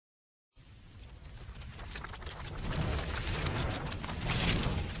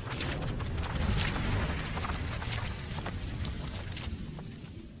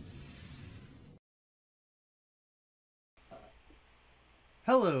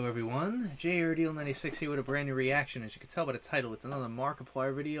Hello everyone, JRDL96 here with a brand new reaction. As you can tell by the title, it's another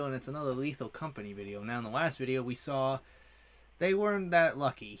Markiplier video and it's another Lethal Company video. Now in the last video we saw they weren't that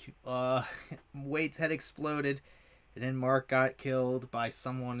lucky. Wade's head exploded and then Mark got killed by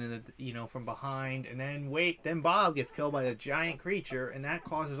someone in the, from behind, and then Bob gets killed by a giant creature, and that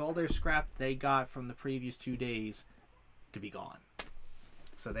causes all their scrap they got from the previous 2 days to be gone.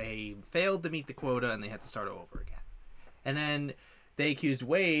 So they failed to meet the quota and they had to start over again. And then they accused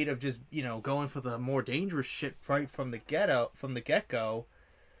Wade of just, going for the more dangerous shit right from the get-go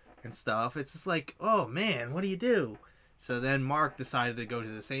and stuff. It's just like, oh man, what do you do? So then Mark decided to go to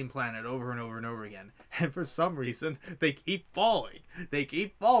the same planet over and over and over again. And for some reason, they keep falling. They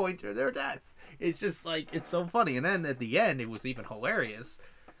keep falling to their death. It's just like, it's so funny. And then at the end, it was even hilarious.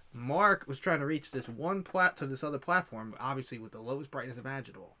 Mark was trying to reach this this other platform, obviously with the lowest brightness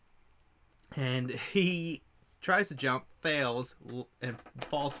imaginable. And he tries to jump, fails, and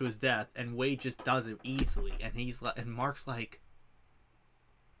falls to his death, and Wade just does it easily. And Mark's like,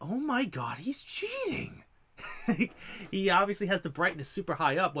 "Oh my god, he's cheating!" He obviously has the brightness super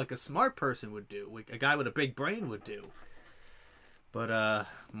high up, like a smart person would do, like a guy with a big brain would do. But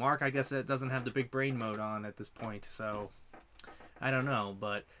Mark, I guess, that doesn't have the big brain mode on at this point, so I don't know.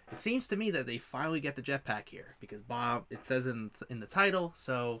 But it seems to me that they finally get the jetpack here, because Bob, it says in the title,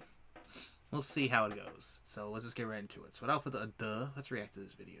 so we'll see how it goes. So let's just get right into it. So without further ado, let's react to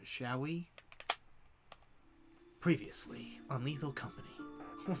this video, shall we? Previously on Lethal Company.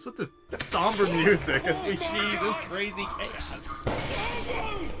 What's with the somber music as we see this crazy chaos?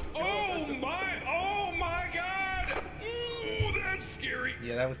 Oh my god! Ooh, that's scary.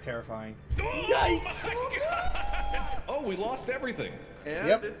 Yeah, that was terrifying. Yikes! Oh my god! Oh, we lost everything.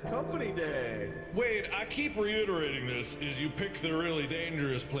 And it's company day. Wade, I keep reiterating this, is you pick the really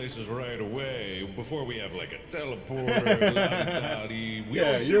dangerous places right away before we have like a teleporter, la-di-da-di.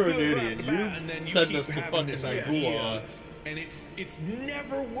 Yeah, you're an idiot. And then you send keep us to having fucking this idea, Gulag. and it's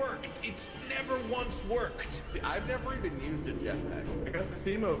never worked. It's never once worked. See, I've never even used a jetpack. I got the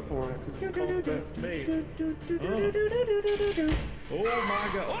C mode for it because it's called Best Mate. Oh my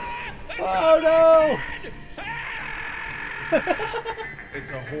god. Oh no!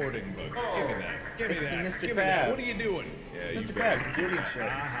 It's a hoarding bug. Give me that. Give me It's that. the Mr. Give me that. Krabs. What are you doing? Yeah, Mr. Krabs, he's idiot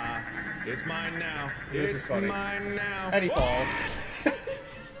shit. It's mine now. This is It's funny. mine now. And he falls.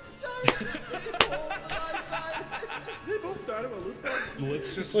 They both died of a loot bug?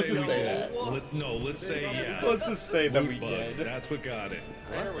 Let's just Let's say just we say did. that. Let's say yeah. Let's just say that we Loot bug. did. That's what got it.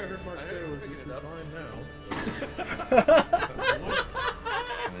 Last I heard Mark say was this is mine now.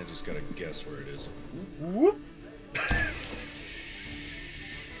 And I just gotta guess where it is. Whoop.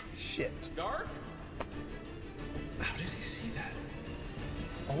 Shit. Dark? How did he see that?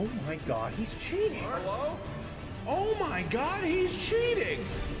 Oh my god, he's cheating. Hello? Oh my god, he's cheating!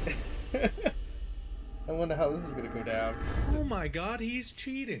 I wonder how this is gonna go down. Oh my god, he's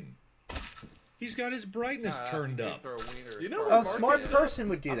cheating. He's got his brightness turned up. You know A smart person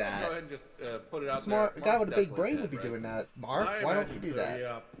would do Go that. ahead and just put it out Smart there. guy with a big Mark's brain would be definitely doing dead, that. Mark, why don't you do that?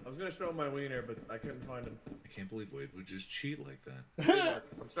 Yeah, I was gonna show him my wiener, but I couldn't find him. I can't believe Wade would just cheat like that. right? Hey, Mark,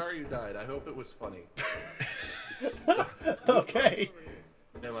 I'm sorry you died. I hope it was funny. Okay.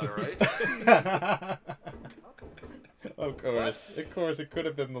 Am I right? Of course, it could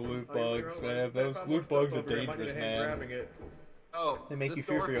have been the loot bugs, man. Those loot bugs are dangerous, man. Oh, They make this you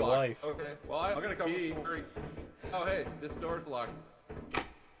fear for door's your locked. life. Okay, well I got a come key. hurry. Oh hey, this door's locked.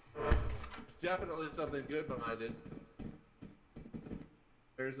 There's definitely something good behind it.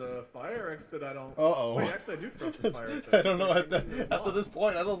 There's a fire exit. I don't. Uh-oh. Wait, actually, I do trust the fire exit. I don't know. After this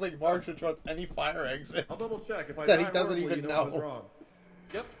point, I don't think Mark should trust any fire exit. I'll double check if I. That he die doesn't horribly, even you know. I know. was wrong.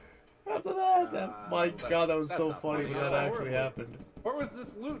 Yep. After that, my god, that was that's so not funny funny. when that Oh, actually happened. Where was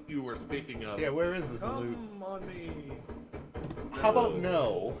this loot you were speaking of? Yeah, where is this loot? Come on me. How about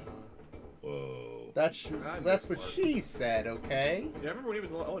no? Whoa. That's what she said, okay? Yeah, I remember when he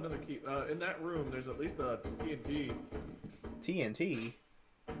was. Oh, another key. In that room, there's at least a TNT. TNT.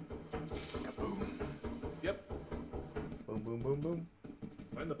 Yep. Boom, boom, boom, boom.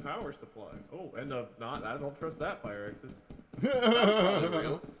 And the power supply. Oh, and not. I don't trust that fire exit. Probably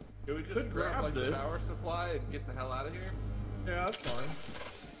real. Can we just Could grab grab like the this. power supply and get the hell out of here? Yeah, that's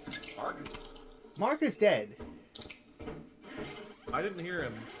fine. Mark? Mark is dead. I didn't hear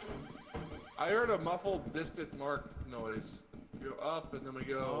him. I heard a muffled, distant Mark noise. We go up and then we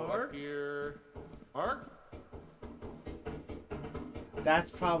go Mark? up here. Mark? That's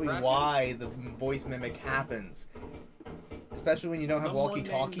probably Bracken? why the voice mimic happens. Especially when you don't have Someone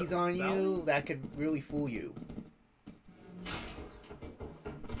walkie-talkies named on you, Sally? that could really fool you.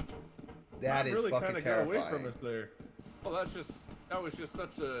 That is really fucking kinda got away from terrifying. us there. Well, that's just That was just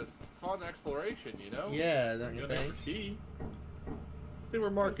such a fun exploration, you know? Yeah, don't you Got think? that key. See where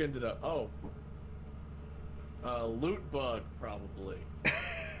Mark ended up. Oh. Loot bug, probably.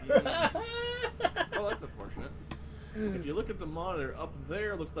 Oh, that's unfortunate. If you look at the monitor, up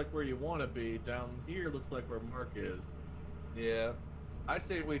there looks like where you want to be. Down here looks like where Mark is. Yeah. I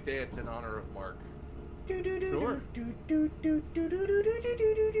say we dance in honor of Mark. Sure.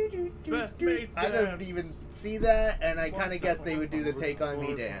 Best mates I don't dance. even see that, and I kind of guessed they would do the Take On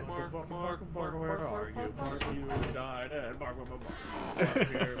Me dance. Mark, where are you? Mark, you died, and Mark,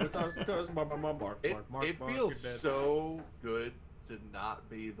 here with us because Mark, It feels you're dead. so good to not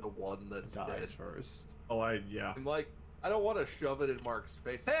be the one that's dead. Dies first. Oh, yeah. I'm like, I don't want to shove it in Mark's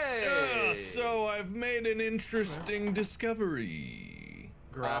face. Hey! So I've made an interesting discovery.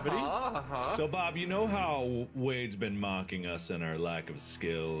 Gravity? So, Bob, you know how Wade's been mocking us and our lack of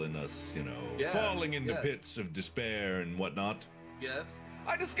skill and us, you know, Yeah, falling into yes. pits of despair and whatnot? Yes.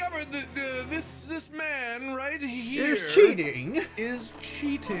 I discovered that this man right here Is cheating. is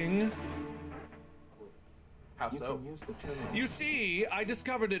cheating. How so? You see, I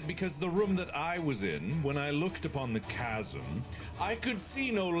discovered it because the room that I was in, when I looked upon the chasm, I could see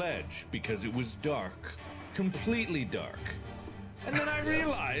no ledge because it was dark, completely dark. And then I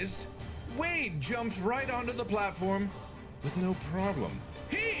realized Wade jumped right onto the platform with no problem.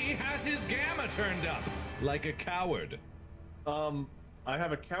 He has his gamma turned up like a coward. I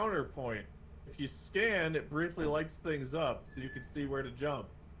have a counterpoint. If you scan, it briefly lights things up so you can see where to jump.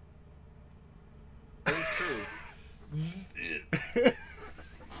 That is true.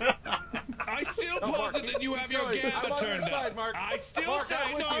 I still No, Mark, posit that you have your keep going. I'm gamma on your turned side, up. Mark. I still Mark, say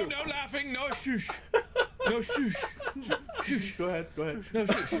I'm with no, you. no laughing, no shush. No shush. Shush. Go ahead, go ahead. No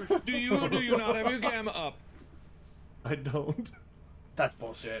shush. Do you or do you not have your gamma up? I don't. That's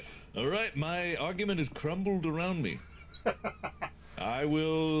bullshit. All right, my argument has crumbled around me. I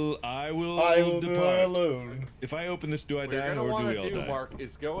will depart. alone. If I open this, do I What you're die gonna or do want we to all do, die? Mark,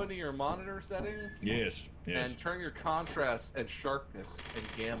 is go into your monitor settings Yes, yes. and turn your contrast and sharpness and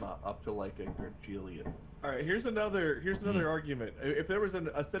gamma up to like a gajillion. All right, here's another argument. If there was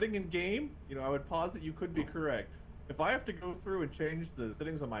a setting in game, you know, I would posit you could be correct. If I have to go through and change the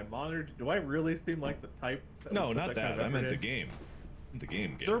settings on my monitor, do I really seem like the type? No, not kind that. of I meant effort the in? game. The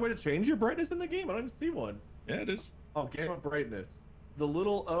game. Is there a way to change your brightness in the game? I don't even see one. Yeah, it is. Oh, gamma brightness. The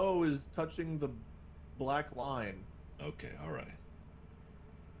little O is touching the black line. Okay, all right.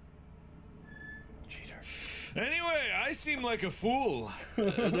 Cheater. Anyway, I seem like a fool.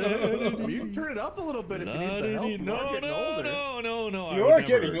 You can turn it up a little bit if you need the help. You are getting older. No. I You would are never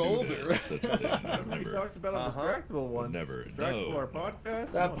getting do older. that. Such a thing. That's I've what we never. talked about on Distractable once. Never. Distractable, No. our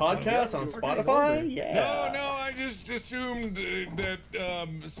podcast. That Come on, podcast you on are getting Spotify? older. Yeah. No, I just assumed that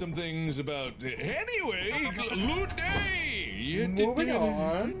some things about. Anyway, Loot Day. Moving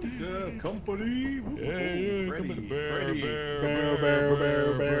on. Yeah, company. Yeah, Freddy, company. Freddy. Bear.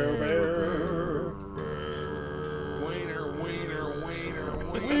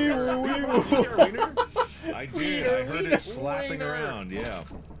 Wiener. I did. I heard it slapping Wiener. around. Yeah,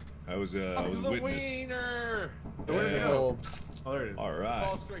 I was a witness. Wiener. Where's it Yeah. go? Oh, there it is. All right.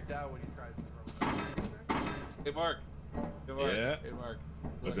 Fall straight down when you try to throw it. Hey, Mark. Hey, Mark. Yeah. Hey, Mark.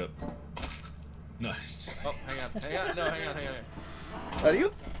 What's up? Nice. Oh, hang on. No, hang on. Are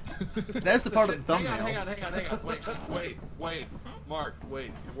you? There's the part of the thumbnail. Hang on. Wait. Mark,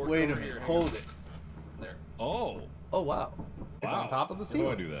 wait. Work Wait a over minute. here. Hold it. There. Oh. Oh wow. It's Wow. on top of the How do I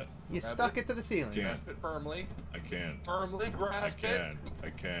ceiling. do that? You Grab stuck it. it to the ceiling. Can't. Grasp it firmly. I can't. Firmly I grasp it.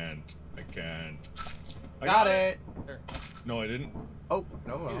 can't. I Got it. There. No, I didn't. Oh You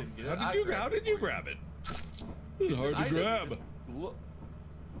no. didn't get it. How I did you grabbed grab for it? It's hard to I didn't. grab. Just look.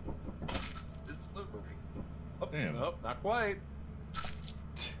 Just slippery. Oh, Damn. Nope, not quite.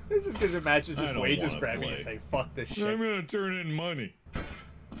 I just can imagine I just don't Wade just wanna grabbing play. and saying, "Fuck this I'm shit." gonna turn in money. I'm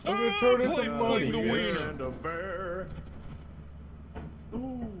gonna turn in play some Fling money. the wiener. And a bear.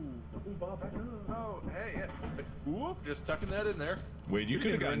 Ooh, Bob, back up. Oh, hey, yeah. Whoop, just tucking that in there. Wade, you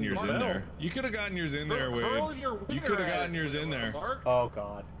could have gotten yours in there. You could have gotten yours in there, Hurl Wade. your You wiener could have at gotten it, yours in there. Mark. Oh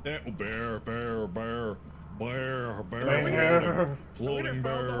god. Bear. Bear. Floating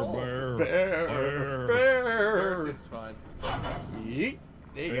bear. Bear. Bear Bear. seems fine. Yeet.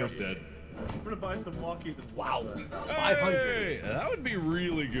 There you Bear's go. dead. I'm gonna buy some walkies and Wow. Hey, 500. that would be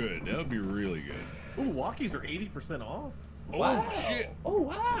really good. That would be really good. Ooh, walkies are 80% off. Oh Wow. shit! Oh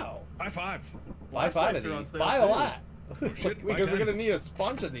wow. High five. Buy 5 of Flashlights are on these. sale, Buy a too. lot. Oh shit! Because we're gonna need a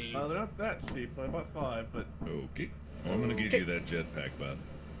bunch of these. They're not that cheap. So I bought 5, but Okay. I'm gonna give you that jetpack, Bob.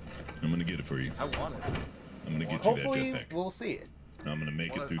 I'm gonna get it for you. I want it. I'm gonna get you that Hopefully jetpack. we'll see it. I'm gonna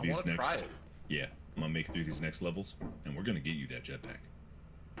make it through I these wanna try next. it. Yeah, I'm gonna make it through these next levels, and we're gonna get you that jetpack.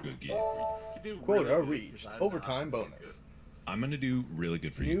 We're gonna get it for you. You do Quota really good, reached. 'cause I'm Overtime not bonus. I'm gonna do really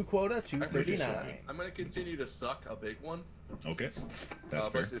good for New you. quota You're so 239. good. I'm gonna continue to suck a big one. Okay, that's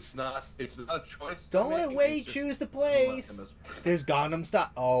fair. But it's not a choice. Don't I'm let making, Wade it's just choose the dilemma place. in this- There's Gundam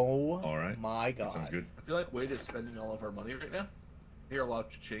stuff. Oh, All right. my God. That sounds good. I feel like Wade is spending all of our money right now. I hear a lot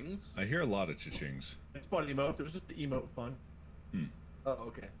of cha-chings. I hear a lot of cha-chings. It's fun emotes. It was just the emote fun. Oh,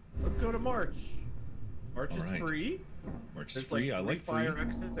 okay. Let's go to March. March is Alright. free. March is There's free. like I like free. fire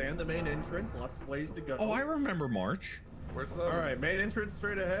exits and the main entrance. Lots of ways to go. Oh, I remember March. Where's the? All right, main entrance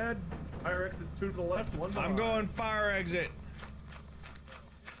straight ahead. Fire exits 2 to the left, 1 behind. I'm going fire exit.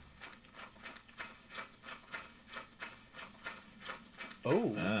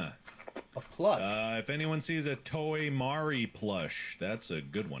 Oh, Ah. a plush. If anyone sees a Toy Mari plush, that's a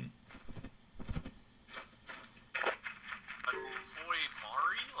good one.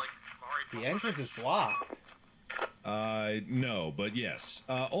 The entrance is blocked. No, but yes.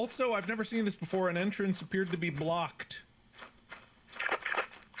 Also, I've never seen this before. An entrance appeared to be blocked. Yeah,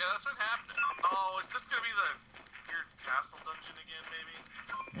 that's what happened. Oh, is this gonna be the weird castle dungeon again,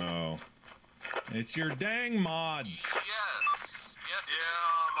 maybe? Oh. It's your dang mods. Yes. Yes.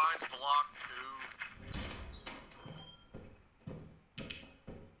 Yeah, mine's blocked too.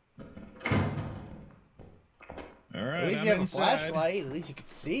 All right, At least I'm you have a inside. flashlight. At least you can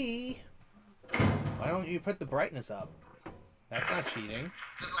see. Why don't you put the brightness up? That's not cheating.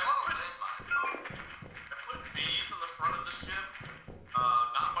 There's a lot of I put bees in the front of the ship,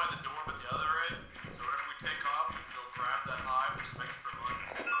 not by the door, but the other end. So whenever we take off, we can go grab that hive with some extra money.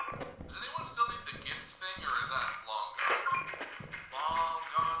 Does anyone still need the gift thing, or is that long gone? Long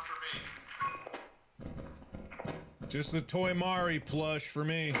gone for me. Just the Toy Mari plush for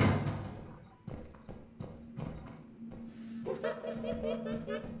me.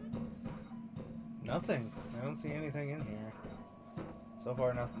 Nothing. I don't see anything in here. So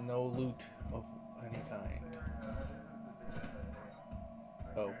far, nothing. No loot of any kind.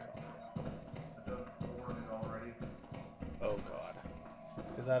 Oh God. Oh God.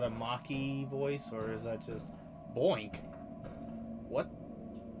 Is that a Maki voice or is that just boink? What?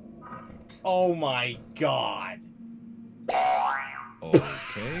 Oh my God.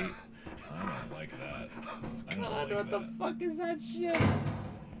 Okay. I don't like that. I don't God, like what that. the fuck is that shit?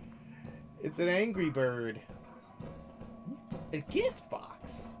 It's an Angry Bird. A gift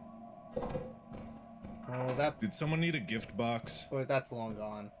box. Oh, that. Did someone need a gift box? Oh, that's long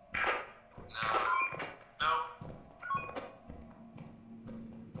gone. No.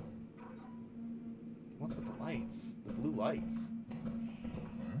 What's with the lights? The blue lights.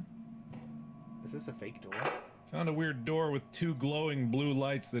 Is this a fake door? Found a weird door with 2 glowing blue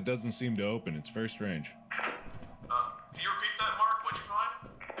lights that doesn't seem to open. It's very strange. Can you repeat that, Mark? What'd you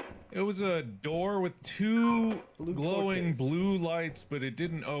find? It was a door with 2 Blue glowing torches. blue lights, but it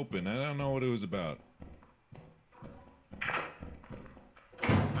didn't open. I don't know what it was about. I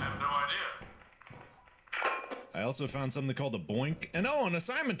have no idea. I also found something called a boink, and oh, an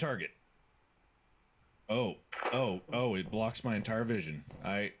assignment target. Oh, it blocks my entire vision.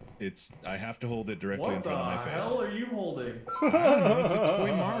 I have to hold it directly in What front of my the face. hell are you holding? I don't know, it's a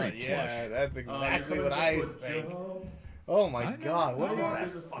Toy Mari Yeah, plush. that's You're exactly gonna what I do a think. job? Oh my I know. God, what Oh, is Oh, that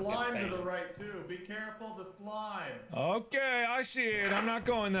there's a fucking slime to the thing? right too. Be careful, the slime. Okay, I see it. I'm not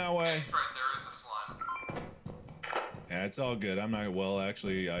going that way. That's right, there is a slime. Yeah, it's all good. I'm not. Well,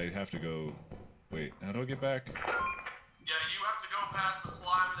 actually, I have to go. Wait, how do I get back? Yeah, you have to go past the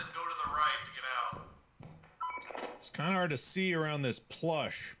slime and then go to the right to get out. It's kind of hard to see around this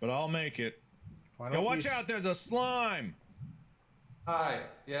plush, but I'll make it. Why Yo, don't watch you- out! There's a slime. Hi.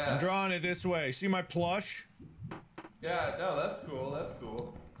 Yeah. I'm drawing it this way. See my plush? Yeah. No, that's cool. That's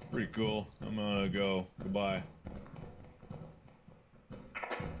cool. Pretty cool. I'm gonna go. Goodbye.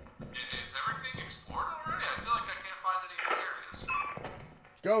 Is everything explored already? I feel like I can't find any areas.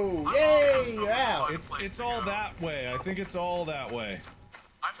 Go! Yay! You're out! It's all that way. I think it's all that way.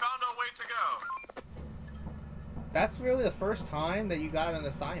 I found a way to go. That's really the first time that you got an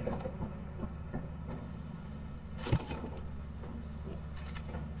assignment.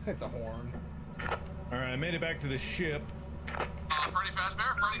 It's a horn. All right, I made it back to the ship. Freddy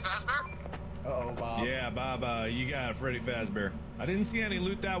Fazbear? Freddy Fazbear? Uh-oh, Bob. Yeah, Baba, you got it, Freddy Fazbear. I didn't see any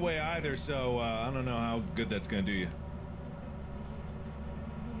loot that way either, so I don't know how good that's gonna do you.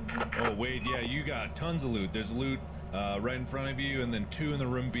 Oh, Wade, yeah, you got tons of loot. There's loot right in front of you, and then 2 in the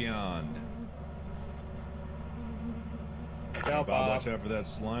room beyond. Watch out, Bob, Bob. watch out for that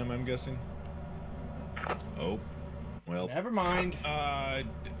slime, I'm guessing. Oh, well. Never mind.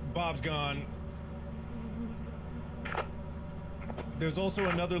 Bob's gone. there's also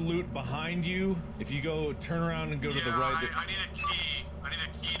another loot behind you. If you go, turn around and go to the right. I need a key. I need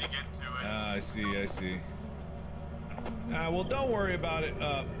a key to get to it. Ah, I see. Well, don't worry about it.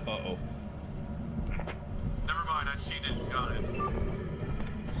 Uh-oh. Never mind, I cheated. Got it.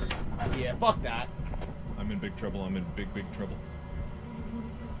 Yeah, fuck that. I'm in big trouble. I'm in big trouble.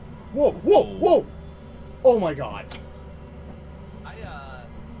 Whoa! Oh my god.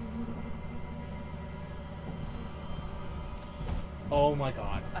 Oh my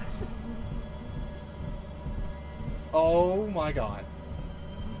god. Oh my god.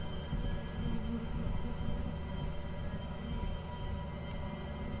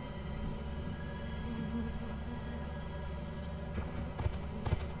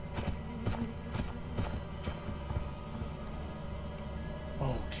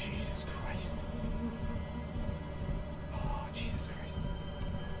 Oh, Jesus Christ. Oh, Jesus Christ.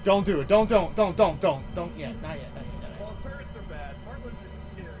 Don't do it. Don't yet. Not yet. Well, turrets are bad. Heartless is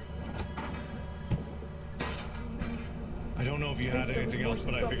scary. I don't know if you had anything else,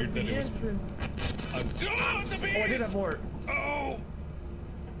 but I figured that it was. The bees! Oh, I did have more. Oh!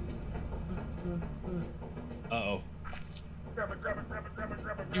 Uh-oh. Grab it.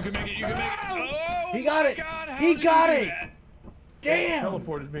 You can make it. Oh! He got it! God, how He did got you do it! that? Damn!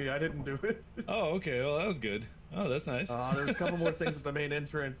 Teleported me. I didn't do it. Oh, okay. Well, that was good. Oh, that's nice. There's a couple more things at the main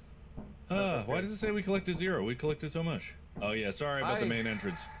entrance. Why does it say we collected 0? We collected so much. Oh yeah, sorry about the main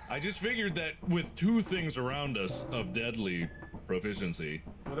entrance. I just figured that with 2 things around us of deadly proficiency.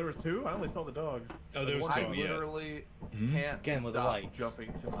 Well, there was 2. I only saw the dogs. Oh, there was 2. I Yeah. literally can't Again, with the stop lights.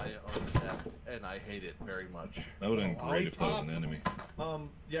 jumping to my own death, and I hate it very much. That would have been great if that was an enemy.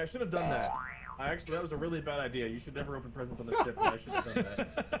 Yeah, I should have done that. That was a really bad idea. You should never open presents on the ship, and I should have done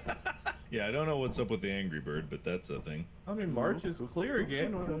that. Yeah, I don't know what's up with the Angry Bird, but that's a thing. I mean, March is clear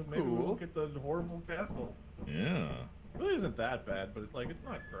again. Maybe we'll get the horrible castle. Yeah. It really isn't that bad, but it's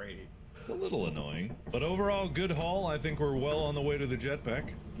not great. It's a little annoying. But overall, good haul. I think we're well on the way to the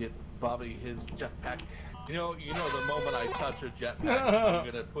jetpack. Get Bobby his jetpack. You know, the moment I touch a jetpack, I'm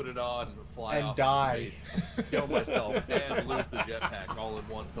gonna put it on and fly And off die. into space, kill myself, and lose the jetpack all in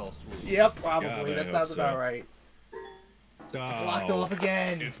one fell swoop. Yep, God, probably. I That hope sounds so. about right. Oh, Blocked off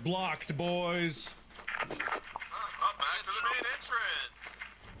again. It's blocked, boys. Oh, back to the main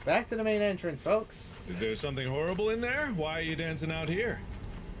entrance. Back to the main entrance, folks. Is there something horrible in there? Why are you dancing out here?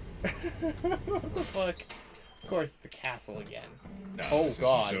 What the fuck? Of course, it's the castle again. No, Oh this isn't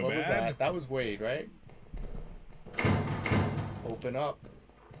god, so what was bad. that? That was Wade, right? Open up.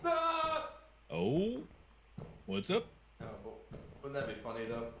 Oh? What's up? Oh, wouldn't that be funny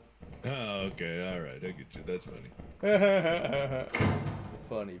though? Oh, okay, alright, I get you. That's funny.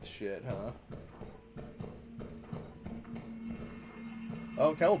 Funny shit, huh?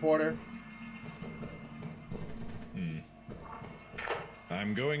 Oh, teleporter.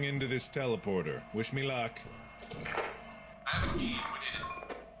 I'm going into this teleporter. Wish me luck. I have a key. We need it.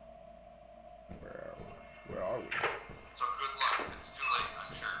 Where are we? So good luck. It's too late,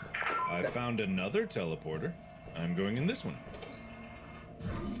 I'm sure. I found another teleporter. I'm going in this one.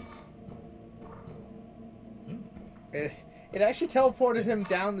 It actually teleported him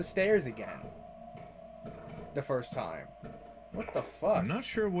down the stairs again. The first time. What the fuck? I'm not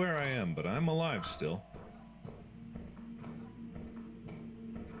sure where I am, but I'm alive still.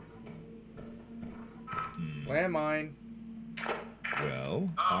 Landmine. Well, We're alive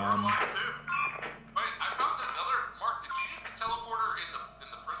too. Wait, I found another. Mark, did you use the teleporter in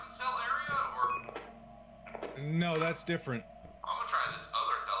the prison cell area, or? no, that's different. I'm gonna try this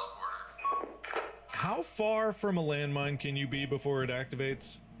other teleporter. How far from a landmine can you be before it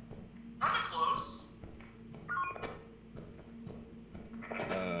activates? Kinda close.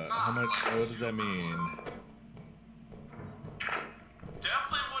 How much? What does that mean?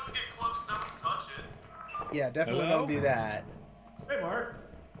 Definitely wouldn't get close enough to touch it. Yeah, definitely Hello? don't do that. Hey, Mark.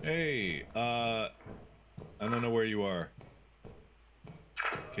 Hey, I don't know where you are.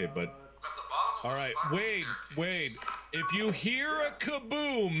 Okay, but At the bottom of all the right, spiral Wade, staircase. Wade. If you hear a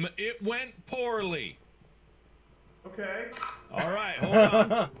kaboom, it went poorly. Okay. All right, hold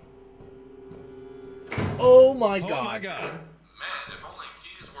on. Oh my god. Oh my God. Man, if only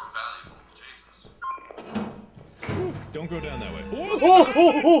keys were valuable. Jesus. Whew, don't go down that way.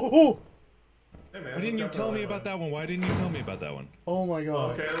 Oh! Hey, man. Why didn't you tell me about that one? Why didn't you tell me about that one? Oh my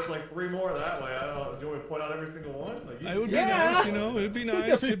god. Okay, there's like 3 more that way. I don't know. Do you want me to point out every single one? Like, It would be Yeah. nice, you know. It'd be nice.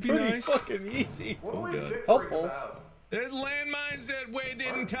 That'd It'd be pretty nice. fucking easy. What Oh, were we God. bickering Helpful. about? There's landmines that Wade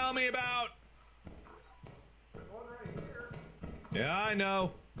didn't tell me about. There's one right here. Yeah, I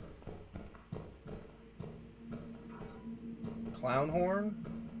know. Clown horn?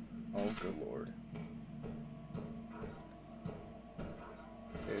 Oh, good lord.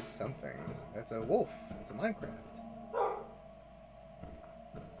 There's something. That's a wolf. It's a Minecraft.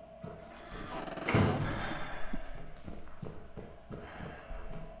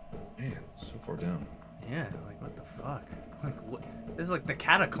 Man, so far down. Yeah, like what the fuck? Like what? This is like the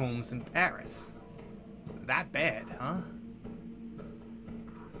catacombs in Paris. That bad, huh?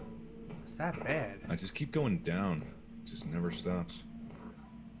 It's that bad. I just keep going down. It just never stops.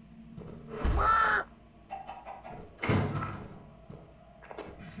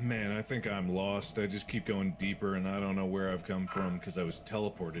 Man, I think I'm lost. I just keep going deeper and I don't know where I've come from because I was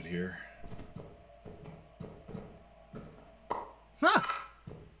teleported here. Huh!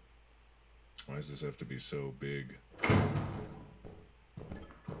 Why does this have to be so big?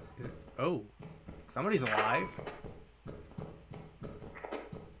 Oh, somebody's alive.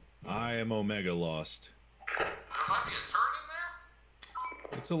 I am Omega lost. There might be a turret in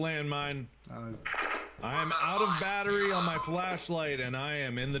there? It's a landmine. I am out of battery on my flashlight and I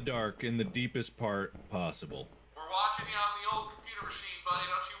am in the dark in the deepest part possible. We're watching you on the old computer machine, buddy.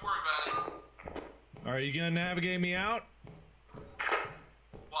 Don't you worry about it. Are you gonna navigate me out?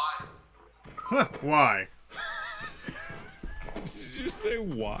 Why? Huh, why? Did you say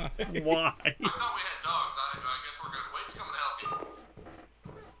why? Why? I thought we had dogs. I guess we're good. Wade's coming to help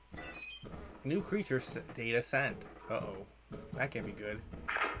you. New creature data sent. Uh-oh. That can't be good.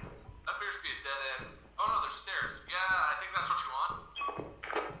 That appears to be a dead end. Oh no, there's stairs. Yeah, I think that's what you want.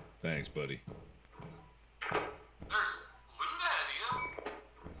 Thanks, buddy. There's loot ahead of you.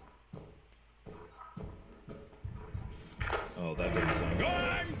 Oh, that doesn't sound good. Oh,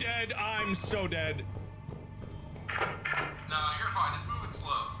 I'm dead! I'm so dead! No, you're fine. It's moving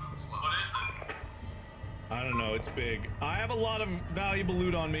slow. It's moving slow. What is it? I don't know, it's big. I have a lot of valuable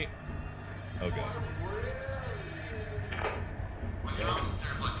loot on me. Oh god. When you're on the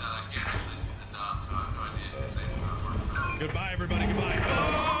stairs like that, I can't actually see the dots, so I have no idea if you're safe or not. Goodbye, everybody, goodbye.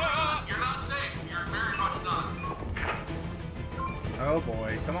 Ah! You're not safe. You're very much not. Oh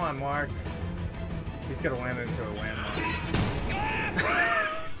boy. Come on, Mark. He's gonna land into a landmine.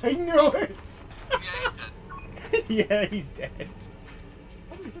 I knew it! Yeah, he's dead. Yeah, he's dead.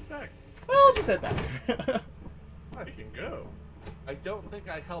 How do you get back? Oh, just head back. I can go. I don't think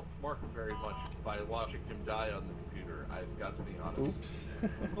I helped Mark very much by watching him die on the computer. I've got to be honest. Oops.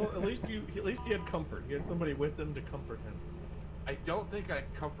 Well, at least he had comfort. He had somebody with him to comfort him. I don't think I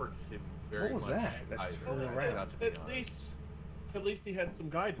comforted him very What was much. that? That's either. flew I've around. got to be honest. At least he had some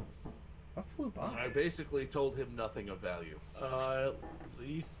guidance. What flew by? I basically told him nothing of value. At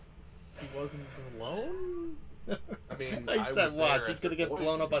least he wasn't alone. I mean, I I said, was watch, there he's as gonna the get voice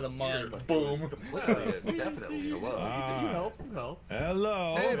blown of up by the the computer, mine. but he was Boom. completely and definitely alone. You help. You help.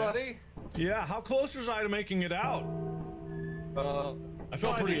 Hello. Hey, buddy. Yeah, how close was I to making it out? I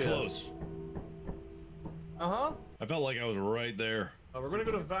felt no pretty idea. close. Uh-huh. I felt like I was right there. We're gonna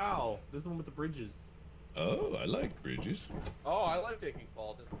go to Val. This is the one with the bridges. Oh, I like bridges. Oh, I like taking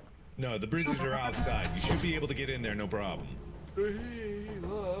fall. No, the bridges are outside. You should be able to get in there, no problem. We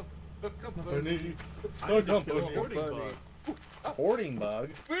love the company. I just killed a hoarding bug. Hoarding bug.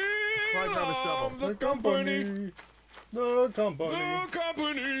 We Try grab a shovel. love the company. The company. The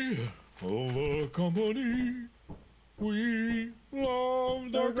company. Oh, the company. We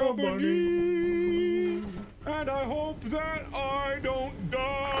love the company. And I hope that I don't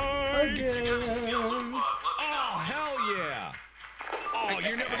die. Again. Oh, hell yeah. Oh,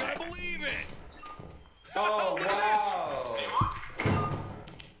 you're never gonna believe it. Oh, Look at this. wow.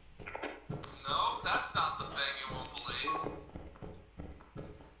 No, that's not the thing you won't believe.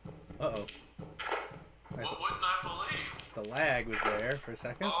 Uh-oh. What wouldn't I believe? The lag was there for a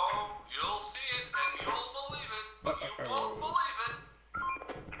second. Oh, you'll see it and you'll believe it, but you won't believe it.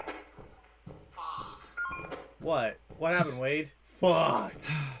 Fuck. What? What happened, Wade? Fuck.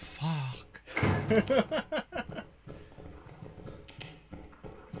 Fuck.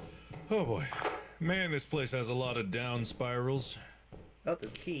 Oh boy. Man, this place has a lot of down spirals. Oh,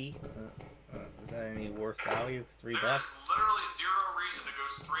 there's a key. Is that any worth value? $3? There's literally zero reason to go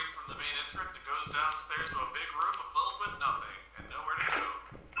straight from the main entrance. It goes downstairs to a big room filled with nothing and nowhere to go.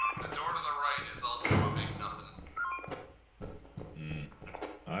 The door to the right is also a big nothing.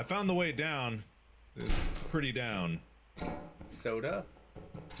 I found the way down. It's pretty down. Soda?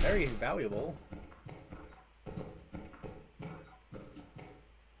 Very valuable.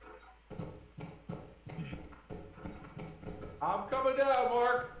 I'm coming down,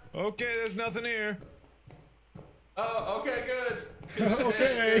 Mark. Okay, there's nothing here. Oh, okay, good.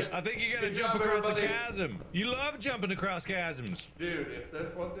 Okay. I think you gotta Good jump job, across everybody. a chasm. You love jumping across chasms. Dude, if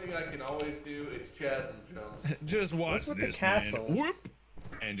there's one thing I can always do, it's chasm jumps. Just watch What's with the this, man. castles? Whoop!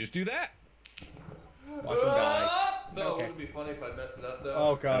 And just do that. Watch him die. Ah! Bill, Okay. wouldn't it be funny if I messed it up though?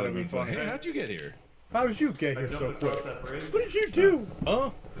 Oh That god, would've it'd be been fun. funny. Hey, how'd you get here? How did you get I here jumped so across quick? that bridge. What did you do? Huh?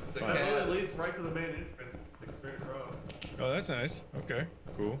 The Fine. That chasm. really leads right to the main entrance. Like straight across. Oh, that's nice. Okay,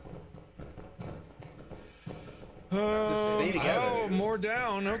 cool. Just stay together. Oh, more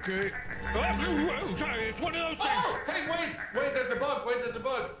down. Okay. Oh, sorry, it's one of those things. Oh, hey, wait, there's a bug. Wait, there's a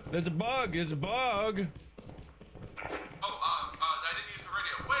bug. There's a bug. There's a bug. Oh, I didn't use the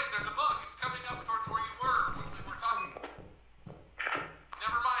radio. Wait, there's a bug. It's coming up towards where you were when we were talking.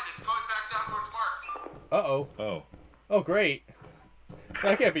 Never mind, it's going back down towards Mark. Uh-oh. Oh. Oh, great.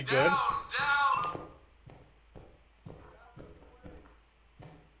 That can't be good. Down, down.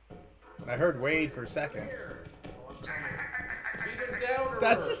 I heard Wade for a second. Even down or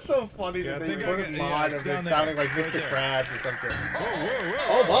That's just so funny Yeah, that I they think put I a get- yeah, mod it's of down it there. sounding like Right Mr. there. Krabs or something. Whoa, whoa, whoa.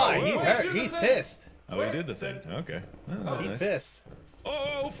 Oh my, whoa, he's whoa. hurt. He's pissed. Oh, he did the thing. Okay. Oh, that's He's nice. pissed.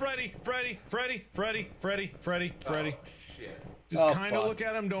 Oh, Freddy. shit. Just Oh, kind of fuck. look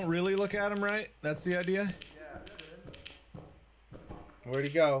at him. Don't really look at him, right? That's the idea? Where'd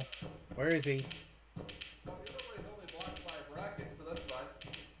he go? Where is he? Well, the other way's only blocked by a bracket, so that's fine.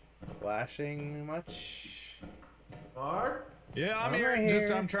 Flashing much? Mark? Yeah, I'm I'm here. right Just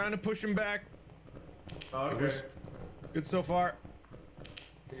here. I'm trying to push him back. Okay. Good so far.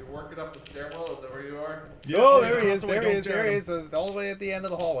 Are you working up the stairwell? Is that where you are? Yeah, Oh, he's there he across is. the way. There he Don't is. stare There at he him. is. All the way at the end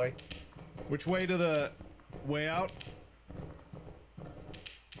of the hallway. Which way to the way out?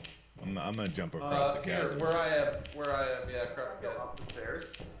 I'm gonna jump across the Here, chasm. where I am, yeah, across the chasm. Up the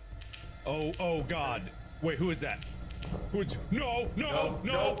stairs. Oh God. Wait, who is that? Who's no. No.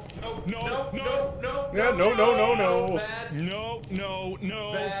 Yeah, no. Bad.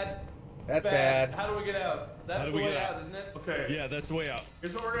 No. Bad. That's bad. How do we get out? That's How do the we way get out, out? isn't it? Okay. Yeah, that's the way out.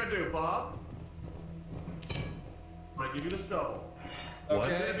 Here's what we're gonna do, Bob. I'm gonna give you the shovel. What?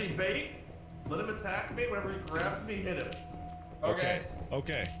 I'm gonna be bait. Let him attack me. Whenever he grabs me, hit him. Okay.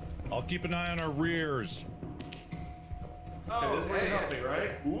 I'll keep an eye on our rears. Oh, Okay, this is where you help me,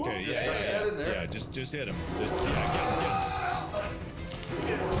 right? Okay, Just try to get in there. yeah. Just hit him. Just get him.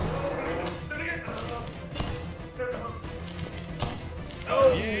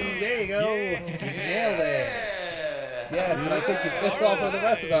 Oh, Yeah, there you go. yeah. Nailed it. Yeah. Yes, but I think you pissed off with the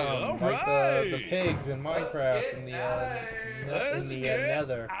rest of them. All Like the right. pigs in Minecraft and the, Let's get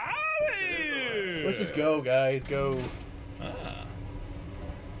nether. out of here. Let's just go, guys. Go. Ah,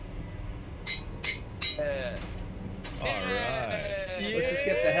 Yeah. all right. Let's just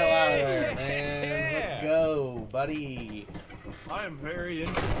get the hell out of there, man. Let's go, buddy. I am very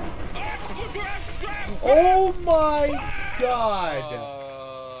in. Oh my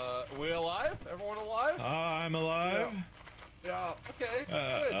god. We alive? Everyone alive? I'm alive. Yeah. Okay.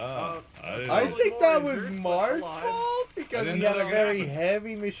 Good. I think that was Injured, but Mark's alive. fault I because didn't he know had a that would very happen. heavy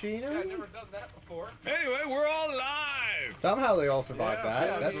Yeah, I've machinery. never done that before. Anyway, we're all alive. Somehow they all survived Yeah, that.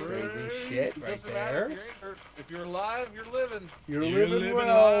 yeah, That's I mean, crazy shit right Doesn't matter there. if you're alive, you're living. You're You're living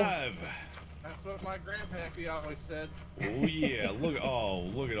well. alive. That's what my grandpappy always said. Oh yeah, look at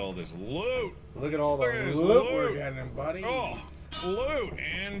all this loot. Look at all the Look at this loot we're loot. getting, buddies. Oh, loot,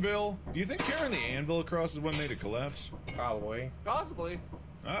 anvil. Do you think carrying the anvil across is what made it collapse? Probably. Possibly.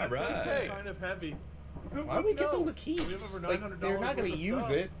 All Hey. right. Kind of heavy. Why would we get all the We have keys? over Like, they're $900 not gonna worth of use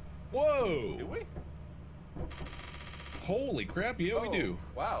stuff. it. Whoa. Do we? Holy crap, yeah we Oh, do.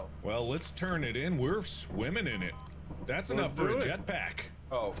 Wow. Well, let's turn it in. We're swimming in it. That's Let's enough for a do it. jetpack.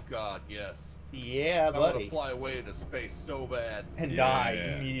 Oh God, yes. Yeah, I want to buddy. fly away into space so bad. And Yeah. die I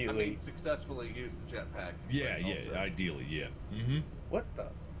I immediately. mean, successfully use the jetpack. Yeah, but yeah, also- ideally, yeah. Mm-hmm. What the?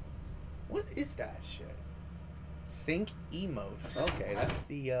 What is that shit? Sync emote. Okay, that's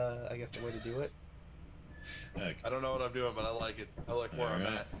the, I guess the way to do it. I don't know what I'm doing, but I like it. I like where I'm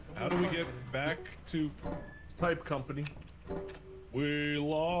at. How do we get back to... Type company. We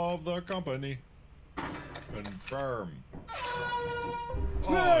love the company. Confirm.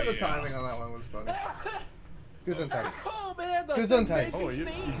 The yeah. timing on that one was funny. Gesundheit. Oh man, the Gesundheit. Oh, you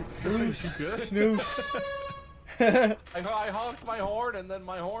Snoosh. good? Snoosh. I honked my horn, and then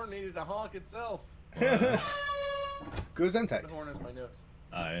my horn needed to honk itself. Gesundheit. The horn is my nose.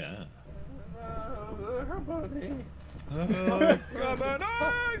 Ah, yeah. Company. Company!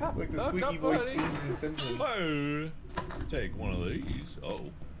 Like the squeaky voice team from The Simpsons. Oh, take one of these. Oh.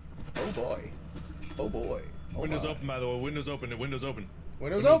 Oh boy. Oh boy. Oh Windows my. open, by the way. Windows open. Windows open.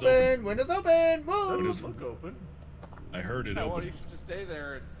 Windows Windows open. Windows open. Move. Windows- Look open. I heard it Yeah, well, open. you should just stay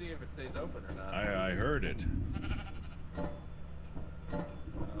there and see if it stays open or not. I heard it. Oh,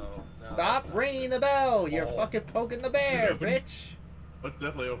 no, Stop that's not ringing the bell. You're Oh. fucking poking the bear, open? bitch. It's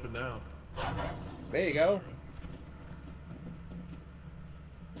definitely open now. There you go.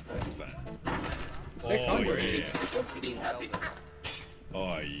 That's fine. 600. Oh yeah.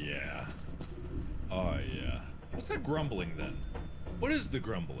 Oh yeah. Oh yeah. What's that grumbling then? What is the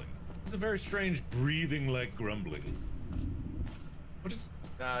grumbling? It's a very strange breathing like grumbling. What is...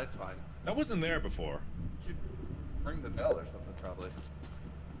 Nah, it's fine. That wasn't there before. You should ring the bell or something, probably.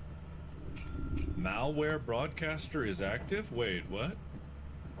 Malware broadcaster is active? Wait, what?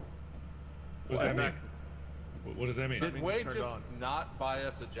 What does that mean? What does that mean? Did Wade turned just on. not buy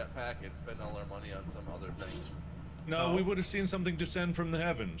us a jetpack and spend all our money on some other thing? No, we would have seen something descend from the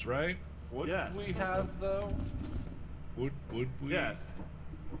heavens, right? Would Yes. we have, though? Would we? Yes.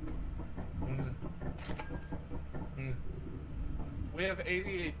 We have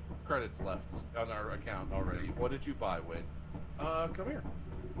 88 credits left on our account already. What did you buy, Wade? Come here.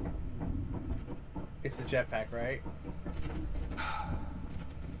 It's the jetpack, right?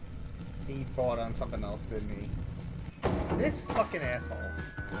 He bought on something else, didn't he? This fucking asshole.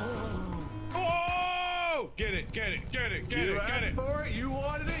 Oh! Get it, get it, get it, get You it, get asked it! for it. You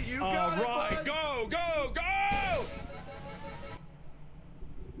wanted it. You All got it. right, bud. go, go, go!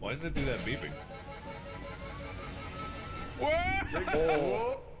 Why does it do that beeping?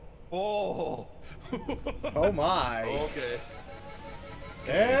 Whoa! Oh! Oh my. Okay.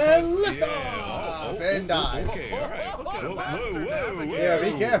 And lift Yeah. off! Oh, and dies. Okay, all right. Whoa, whoa, whoa, whoa. Yeah,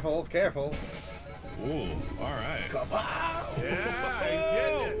 be careful, careful. Ooh, all right. Kapow! Yeah. He's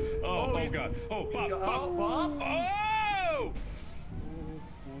getting it. Oh, oh he's- God. Oh, pop, Oh, pop. Bob. Oh!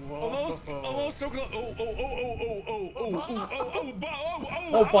 Whoa. Almost so close. Oh, oh, oh, oh, oh, oh, oh, oh, oh, Bob,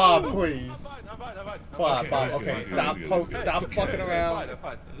 Oh, Bob, please. I'm fine. Bob, Okay, Bob, that's good, okay, that's good, stop that's good, poking, that's stop good. fucking Okay. around. I'm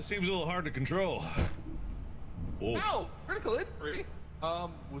fine. It seems a little hard to control. Oh. Ow! Critical injury?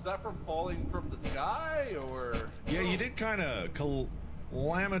 Was that from falling from the sky, or...? Yeah, you did kind of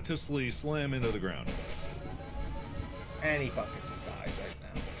calamitously slam into the ground. And he fucking dies right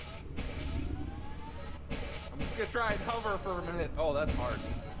now. I'm just gonna try and hover for a minute. Oh, that's hard.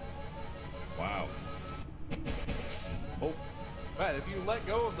 Wow. Oh. Man, if you let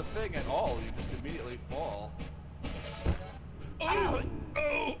go of the thing at all, you just immediately fall. Oh!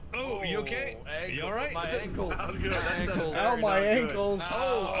 Oh! Oh! You okay? Ankle, You all right? My ankles. Sounds good. My That's ankles. Ow, my not good. ankles.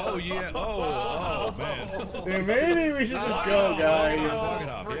 Oh! Oh yeah! Oh! Oh man! Yeah, maybe we should just go, guys. Knock it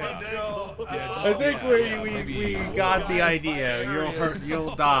off, yeah. Yeah, just, I think yeah, we maybe- got the idea. You'll hurt,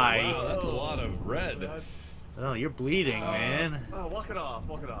 you'll die. Wow, that's a lot of red. Oh, you're bleeding, man. Oh, walk it off.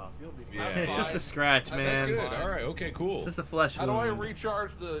 Walk it off. You'll be Yeah. It's just a scratch, That's That's man. good. All right. Okay. Cool. It's just a flesh How do I wound.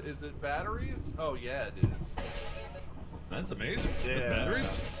 recharge the... Is it batteries? Oh, yeah, it is. That's amazing. That's Yeah.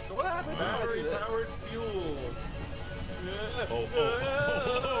 batteries. So what happened if I do Battery this? powered fuel. Oh! Oh!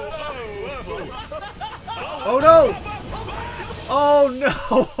 Oh no! Oh no!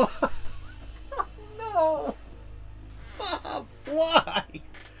 No! Bob, why?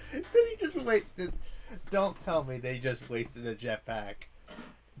 Did he just wait? Don't tell me they just wasted a jetpack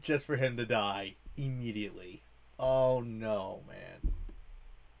just for him to die immediately. Oh no, man.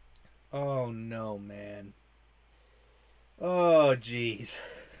 Oh no, man. Oh jeez.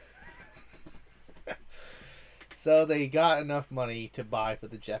 So they got enough money to buy for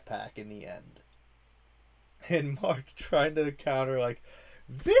the jetpack in the end. And Mark trying to counter like,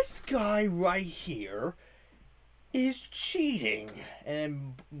 this guy right here is cheating.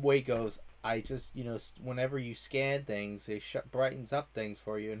 And Wade goes, I just, you know, whenever you scan things, it brightens up things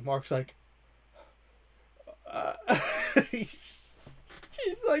for you. And Mark's like, she's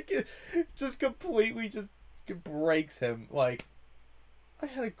like, just completely just breaks him. Like, I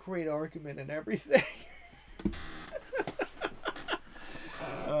had a great argument and everything.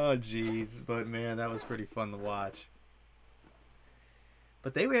 Oh jeez, but man, that was pretty fun to watch.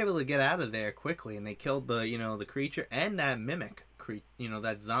 But they were able to get out of there quickly, and they killed the, you know, the creature and that mimic, you know,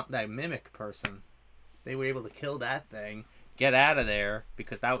 that mimic person. They were able to kill that thing, get out of there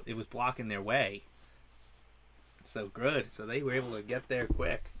because it was blocking their way. So good. So they were able to get there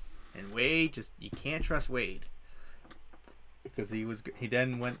quick. And Wade, you can't trust Wade. Because he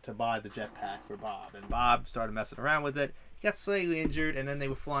then went to buy the jetpack for Bob, and Bob started messing around with it. He got slightly injured, and then they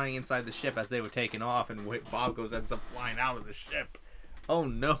were flying inside the ship as they were taking off, and Bob ends up flying out of the ship. Oh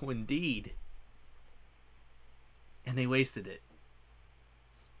no, indeed. And they wasted it.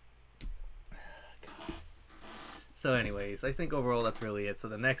 God. So anyways, I think overall that's really it. So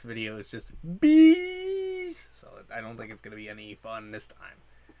the next video is just bees. So I don't think it's going to be any fun this time.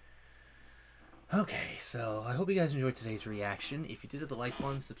 Okay, so I hope you guys enjoyed today's reaction. If you did, hit the like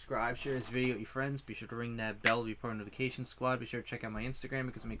button, subscribe, share this video with your friends. Be sure to ring that bell to be part of the notification squad. Be sure to check out my Instagram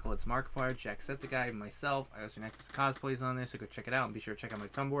because I make codes Markiplier, Jacksepticeye, and myself. I also connect with cosplays on there, so go check it out. And be sure to check out my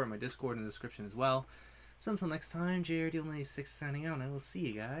Tumblr and my Discord in the description as well. So until next time, JRD96 signing out, and I will see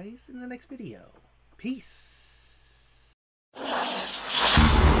you guys in the next video. Peace.